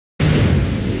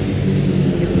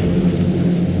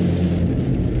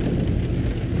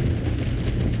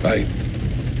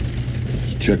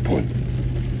Checkpoint.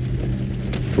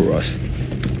 For us.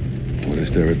 What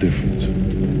is there a difference?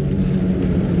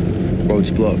 Road's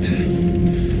blocked.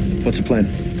 What's the plan?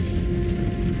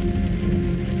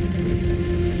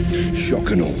 Shock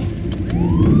and all.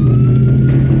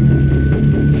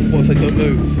 What if they don't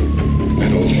move?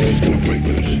 That old road's gonna break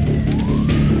loose.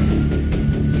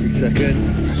 3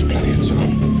 seconds. That's plenty of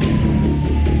time.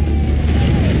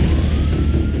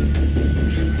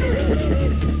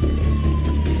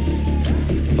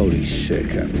 Holy shit,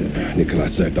 Captain. Nikolai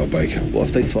said they'll bake him. What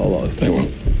if they follow? They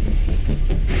won't.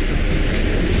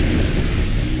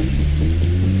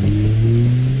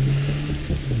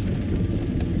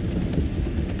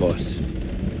 Boss.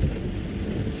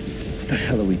 What the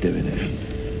hell are we doing here?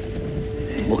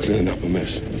 We're cleaning up a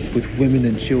mess. With women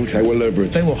and children. They were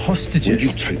leveraged. They were hostages. When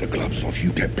you take the gloves off,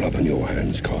 you get blood on your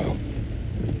hands, Kyle.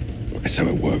 That's how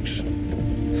it works.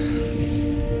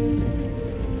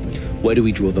 Where do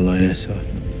we draw the line, sir?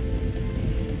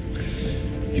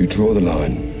 You draw the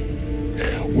line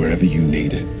wherever you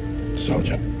need it,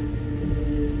 Sergeant.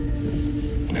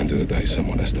 End of the day,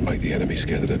 someone has to make the enemy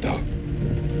scared of the dark.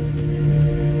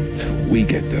 We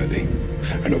get dirty,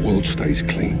 and the world stays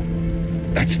clean.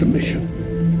 That's the mission.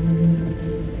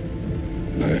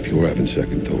 Now, if you're having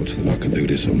second thoughts, then I can do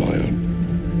this on my own.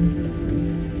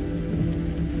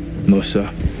 No,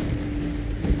 sir.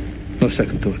 No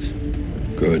second thoughts.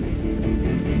 Good.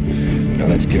 Now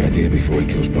let's get out of here before he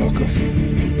kills Barkov.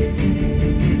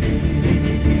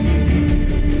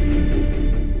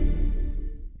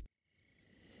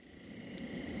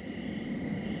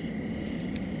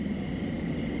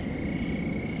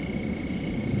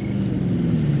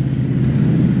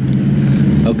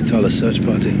 Al-Qatala search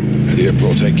party. Hadir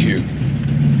Pro-Tech Q.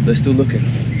 They're still looking.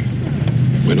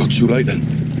 We're not too late then.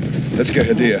 Let's get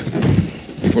Hadir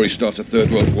before he starts a third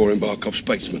world war in Barkov's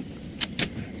basement.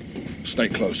 Stay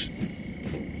close.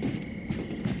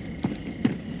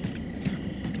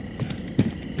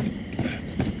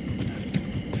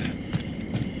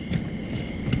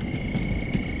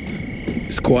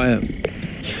 It's quiet.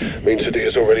 Means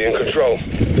Hadir's already in control.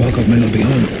 Barkov may not be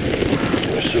home.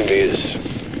 I assume he is.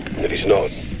 And if he's not,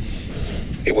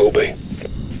 he will be.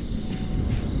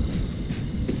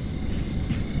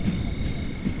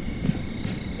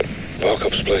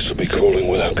 Barkov's place will be crawling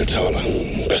without Katala.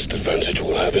 Best advantage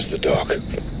we'll have is the dark.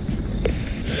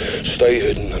 Stay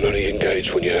hidden and only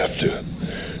engage when you have to.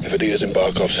 If Hadir's in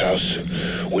Barkov's house,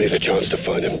 we need a chance to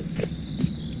find him.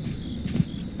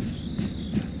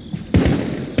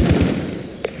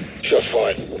 Shots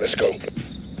fired. Let's go.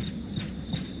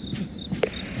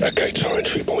 That gate's our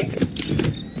entry point.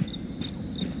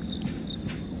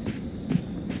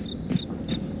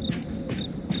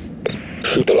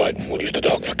 Shoot the light. We'll use the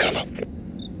dark for cover.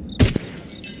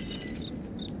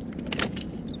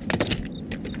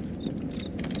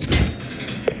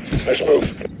 Let's move.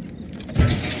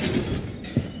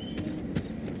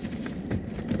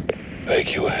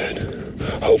 AQ ahead.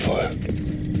 Hold fire.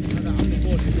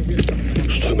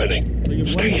 There's too many.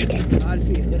 Stay hidden.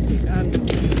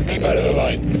 Keep out of the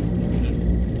light.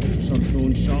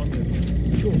 شرطون شاطر.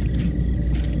 شوف.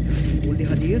 قول لي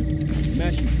هدير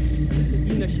ماشي.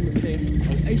 لقينا شي مفتاح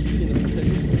أو أي شيء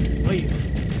نحتاجه. طيب.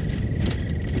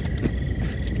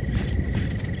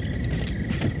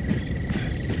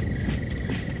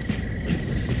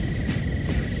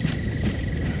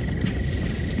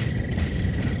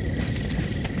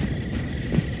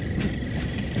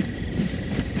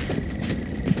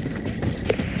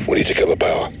 We need to kill the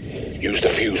power. Use the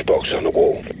fuse box on the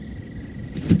wall.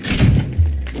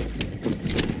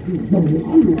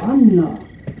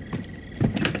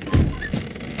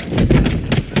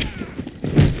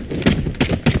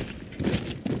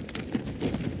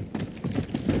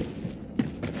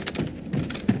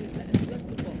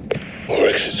 Our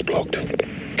exit's blocked.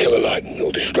 Kill a light and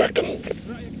you'll distract them.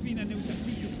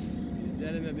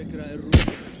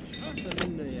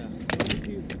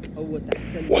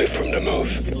 Wait for him to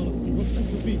move.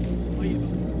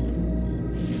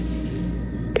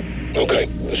 Okay,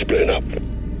 we're splitting up.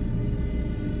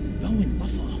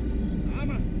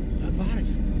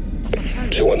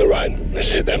 Two on the right. Let's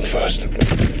hit them first.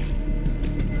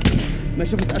 ما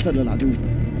شفت أثر للعدو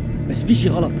بس في شي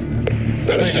غلط.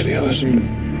 Now let's hit the others.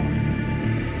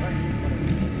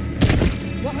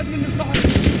 واحد من الصعب.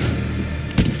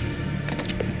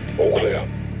 All clear.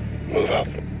 Move up.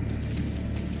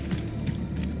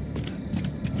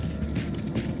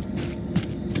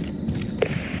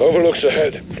 Overlooks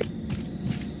ahead.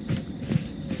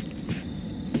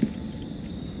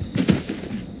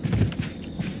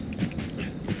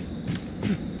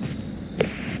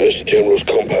 There's the General's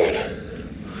compound.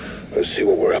 Let's see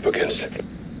what we're up against.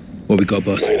 What we got,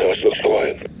 boss? Main house looks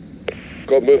quiet.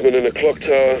 Got movement in the clock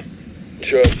tower,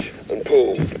 church, and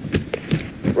pool.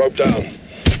 Rope down.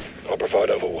 I'll provide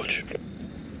overwatch.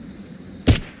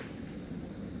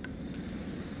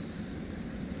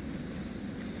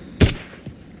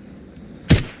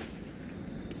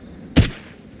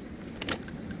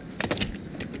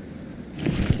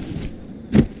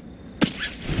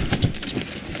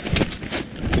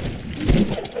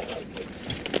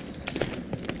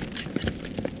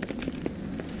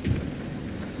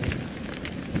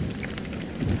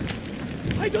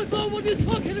 I don't know what you're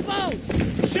talking about!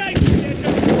 Shame!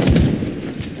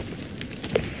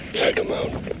 Take him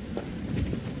out.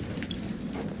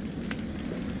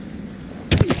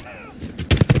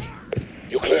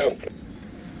 You clear?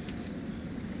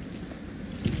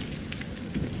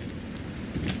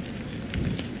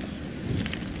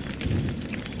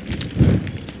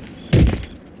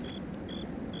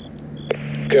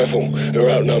 Careful, they're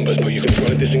outnumbered, but you can try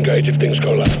and disengage if things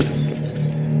go loud.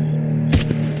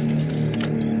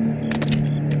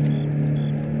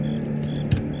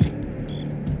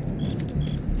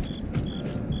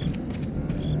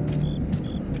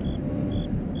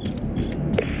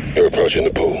 You're approaching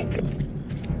the pool.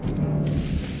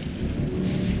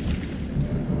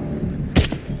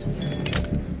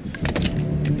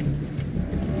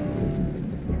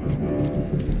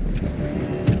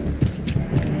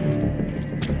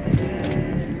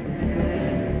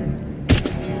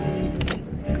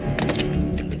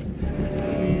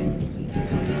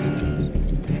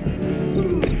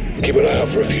 Keep an eye out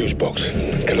for a fuse box.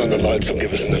 Get on the lights and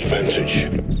give us an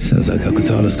advantage. Sounds like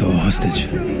Al-Qatala's got a hostage.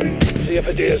 See if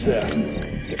Adia's there.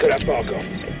 You could have Barkov.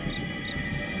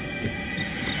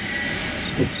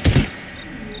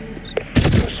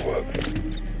 Nice work.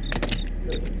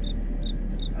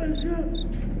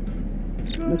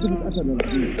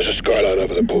 There's a skylight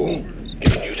over the pool.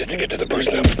 You can use it to get to the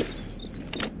prisoner.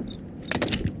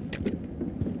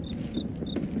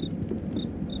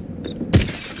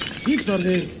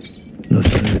 No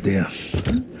strong idea.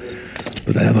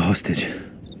 But I have a hostage.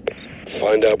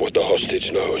 Find out what the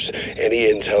hostage knows.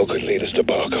 Any intel could lead us to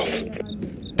Barkov.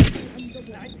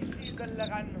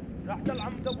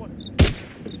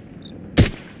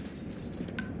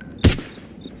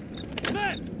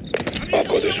 I've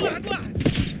got this one.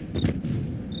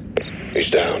 He's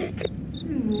down.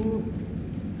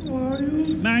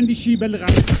 ما عندي شي بلغ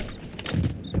عنه.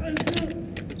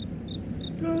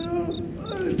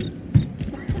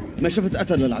 ما شفت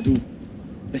قتل للعدو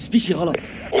بس في شي غلط.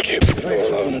 وجيب. رايح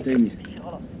شوف مرة تانية.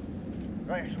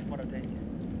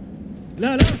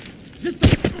 لا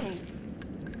جثة.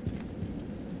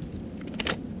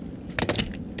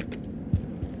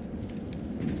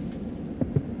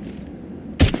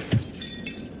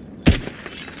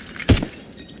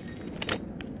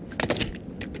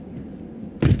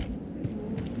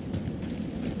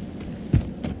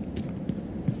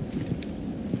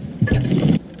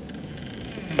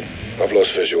 I've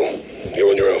lost visual. You're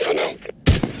on your own for now.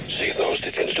 See if the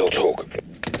hostage can still talk.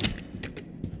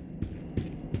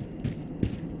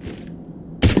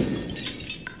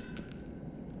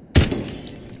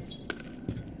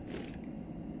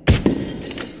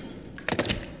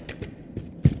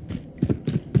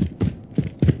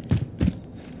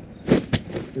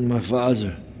 My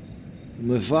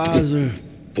father.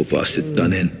 Poor bastard's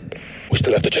done in. We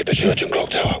still have to check the church and clock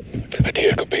tower.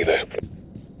 Adia could be there.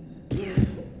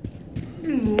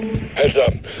 Heads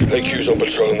up. AQ's on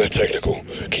patrol and they're technical.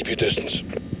 Keep your distance.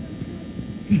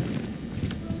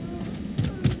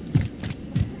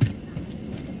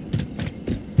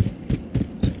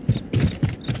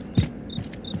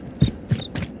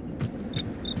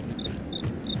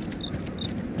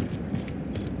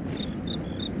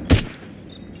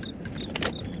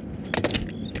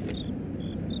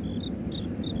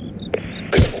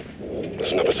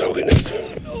 There's another target next to him.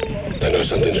 They know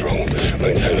something's wrong.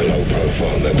 Maintain a low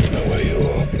profile and they won't know where you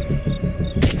are.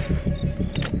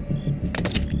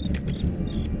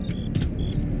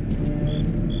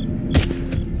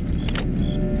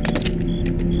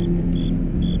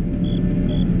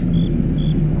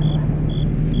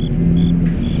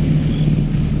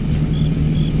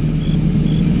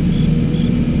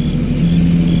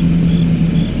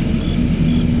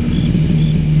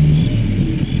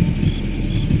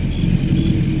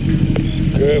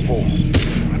 Careful.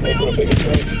 I've got a bigger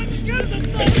tank.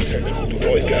 Enemy technical, do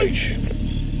not engage.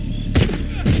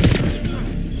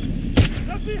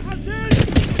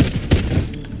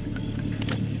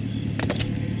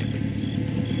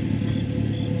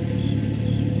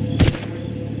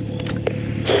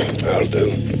 That'll do.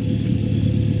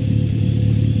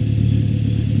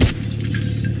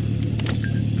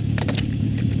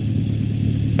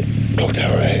 clock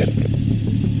tower ahead.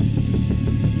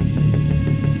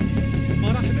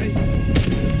 ما راح بعيد.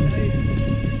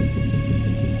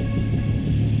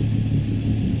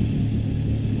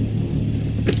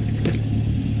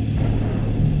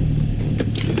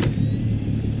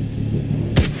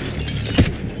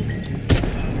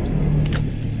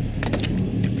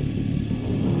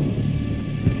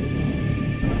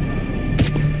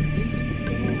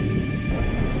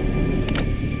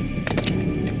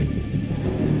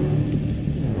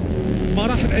 ما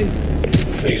راح بعيد.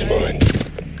 He's mine.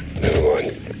 Never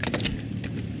mind.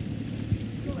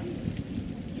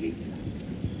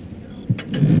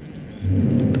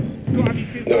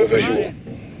 No visual.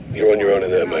 You're on your own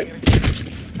in there, mate.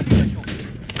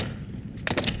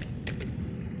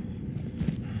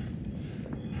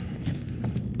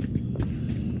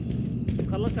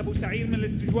 خلصت ابو سعيد من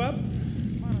الاستجواب؟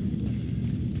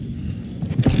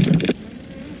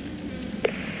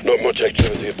 Not much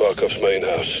activity at Barkov's main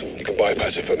house. You can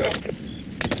bypass it for now.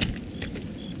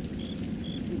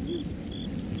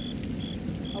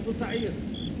 ابو سعيد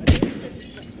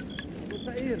ابو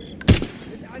سعيد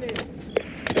ايش عليك؟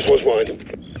 This one's mine.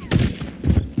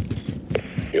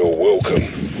 You're welcome.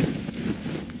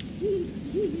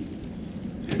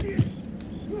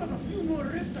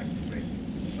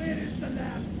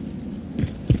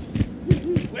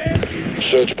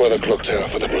 Search by the clock tower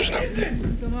for the prisoner.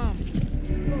 تمام.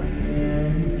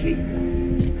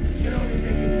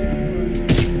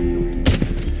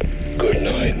 Good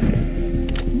night.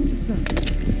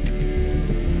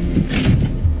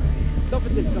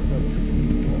 ضبط الكفر.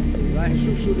 رايح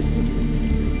اشوف شو اسمه.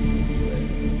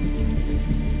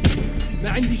 ما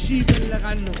عندي شيء بلغ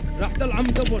عنه، راح ضل عم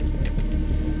دبر.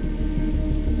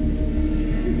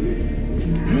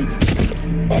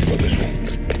 I've got this one.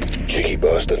 Cheeky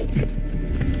bastard.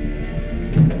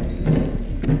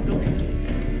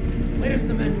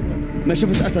 ما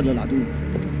شفت اثر للعدو،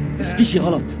 بس في شيء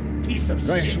غلط.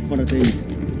 رايح اشوف مرة ثانية.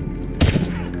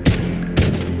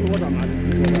 الوضع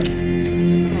معلم، الوضع.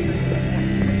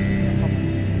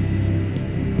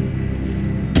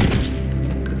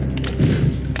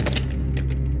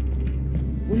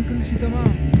 كل شيء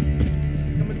تمام.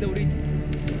 كمل دوريتي.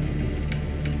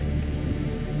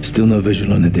 Still no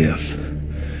visual on Adia.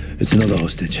 It's another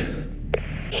hostage.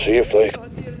 See if they...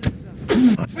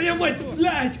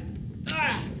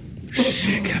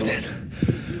 Shit, Captain.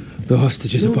 The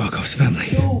hostages are Barkov's family.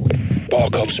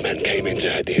 Barkov's men came into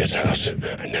Hadia's house,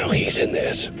 and now he's in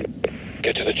theirs.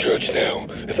 Get to the church now.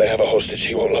 If they have a hostage,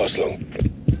 he won't last long.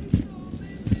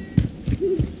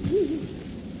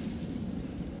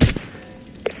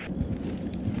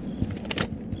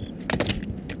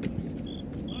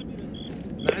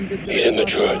 He's in the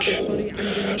church.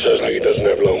 Sounds like he doesn't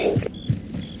have long.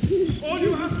 All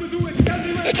you have to do is tell me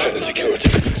where. Attack the security.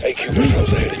 AQ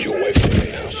patrols are headed your way from the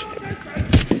main house.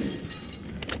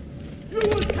 You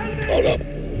will tell me. Hold up.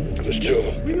 There's two of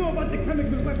them. We know about the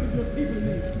chemical weapons your people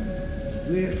need.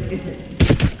 Where is it?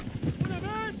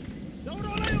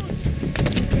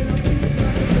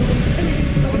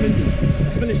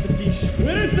 بلش تفتيش.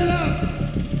 Where is the lab?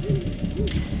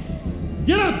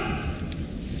 Get up!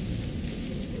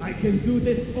 I can do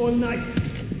this all night.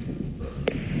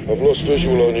 I've lost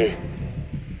visual on you.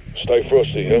 Stay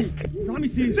frosty, huh? Let me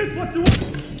see. Is this what you want?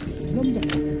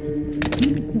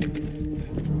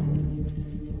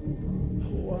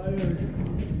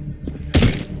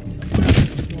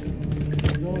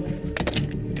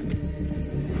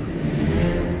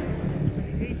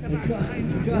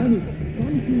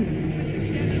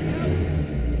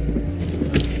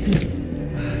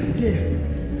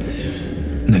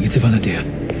 Negative on Adia.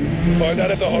 Find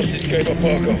out if the hostage gave up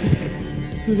Barkov.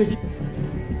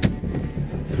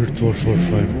 Third floor,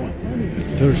 451.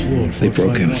 Third floor, 451. They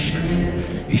broke him.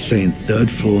 He's saying third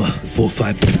floor,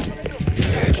 4-5.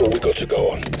 That's all we got to go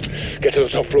on. Get to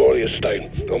the top floor of the estate.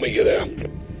 I'll meet you there.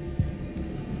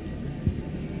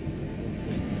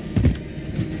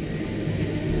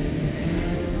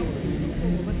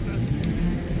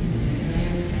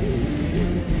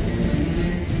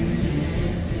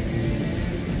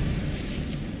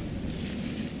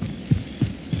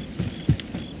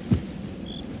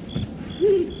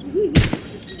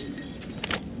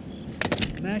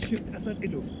 ما شفت اثر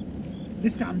له.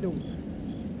 لسه عم دور.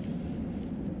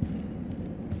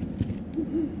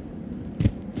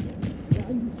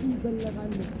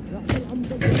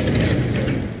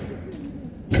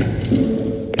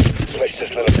 Place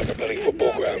this little like a bloody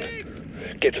football ground.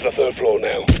 Get to the third floor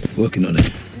now. Working on it.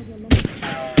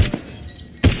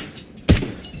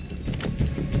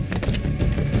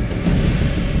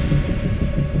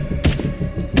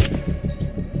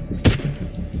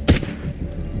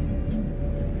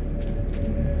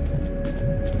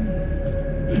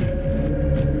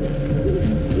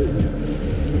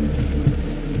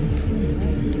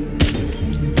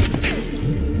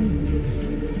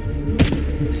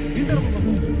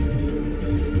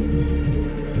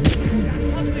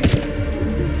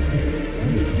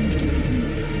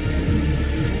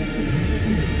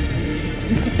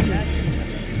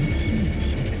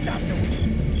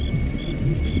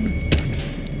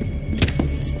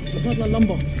 فضل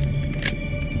اللمبة.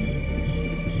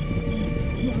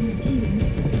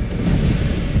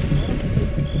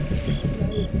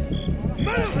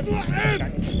 ما راح توقف!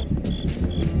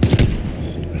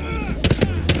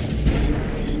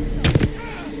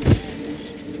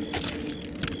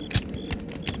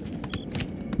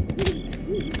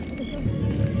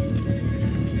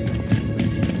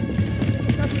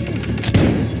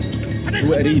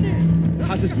 هو قريب،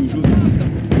 حاسس بوجوده.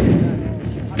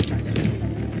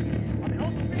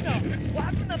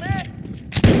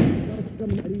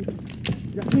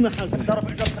 جهزونا حل.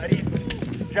 ضرب الجرس قريب.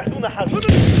 جهزونا حل.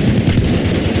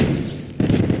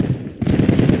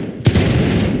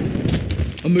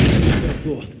 I'm moving to the third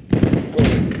floor.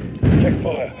 Check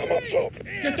fire. I'm up top.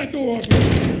 Get that door open.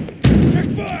 Check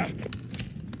fire.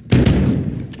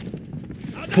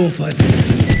 4 or 5.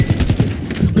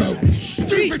 Go.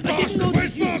 Stupid bastard.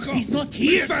 Where's Markov? He's not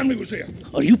here. His family was here.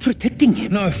 Are you protecting him?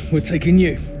 No, we're taking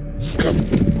you. Come.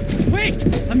 Wait!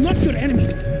 I'm not your enemy.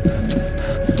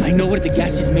 I know where the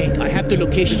gas is made. I have the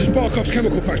location. This is Barkov's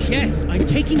chemical factory. Yes, I'm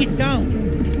taking it down.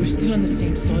 We're still on the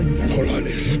same soil. All right,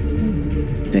 this.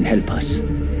 Then help us.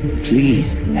 Please,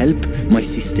 help my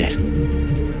sister.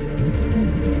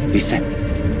 Listen.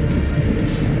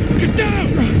 Get down!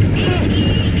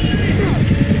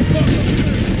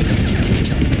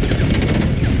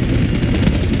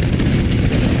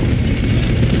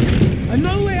 I'm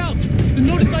no way out. The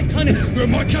north side tunnels. You're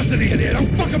in my custody in here.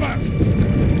 Don't fuck about.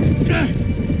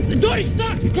 The door is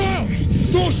stuck. Go!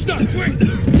 Door's stuck. Quick!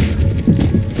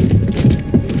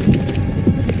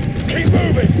 Keep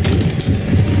moving.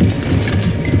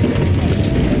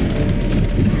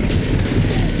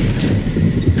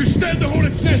 You stand the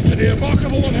hornet's nest in here.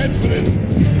 Barkov will want heads for this.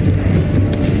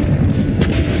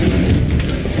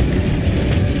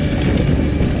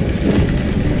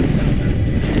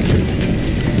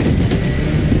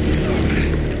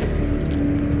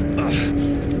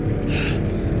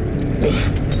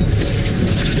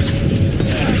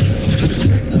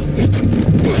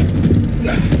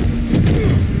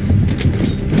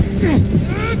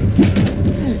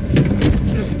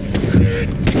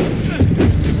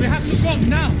 We have to go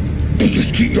now. You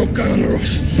just keep your gun on the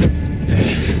Russians.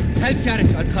 Help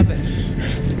Garrett. I'll cover.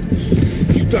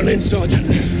 You done in, Sergeant.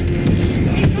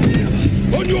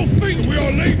 On your feet, we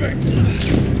are leaving.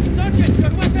 Sergeant,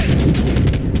 your weapon.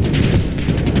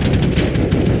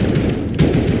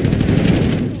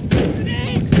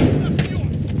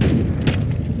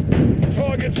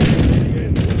 Targets are coming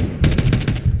in.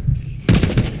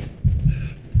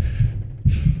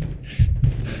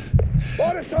 By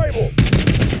the table.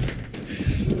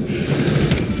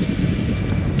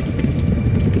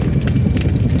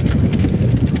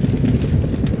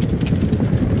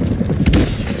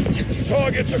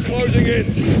 Targets are closing in.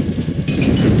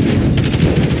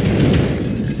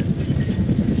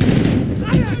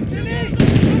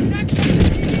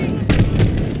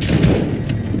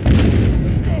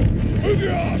 Move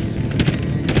your ass.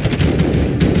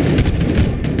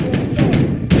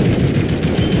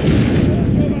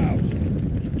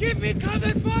 Give me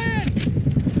cover fire.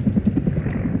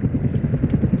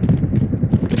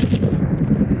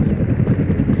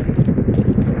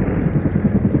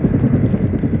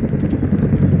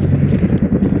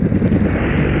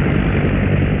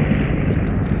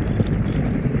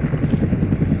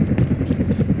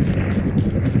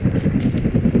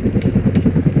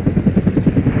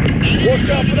 Watch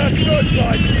out for that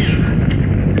searchlight!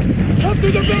 Come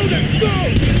through the building! Go!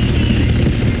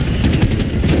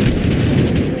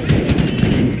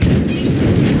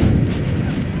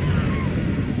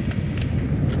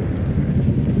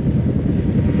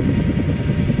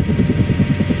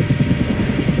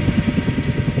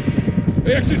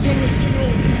 The exit's on the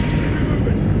north. Keep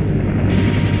moving.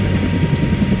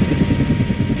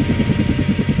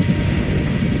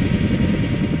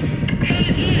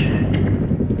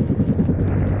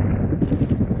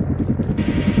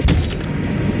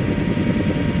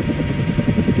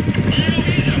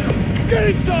 Get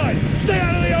inside! Stay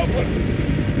out of the open!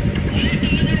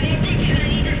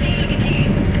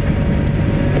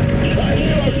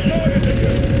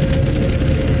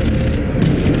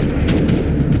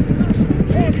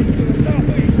 Targets to the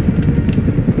southeast!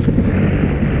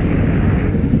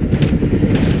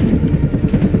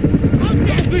 I've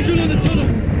got visual in the tunnel.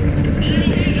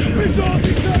 Missiles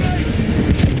incoming!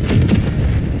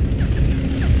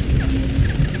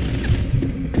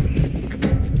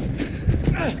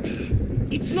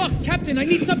 It's locked, Captain. I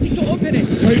need something to open it.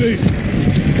 Take these! It's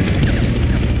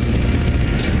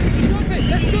open.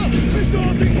 Let's go.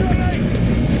 Missiles incoming!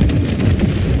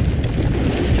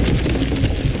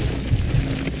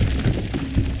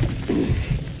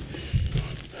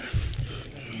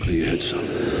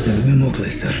 All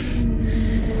clear, sir.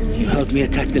 You helped me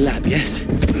attack the lab, yes?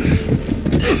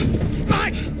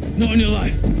 Not on your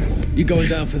life. You're going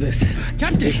down for this.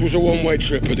 Captain! This was a one-way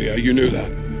trip, Adia. You knew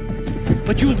that.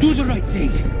 But you'll do the right thing,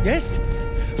 yes?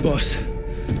 Boss,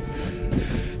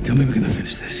 tell me we're gonna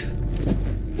finish this.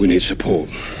 We need support.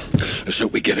 Let's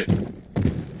hope we get it.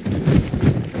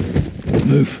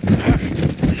 Move.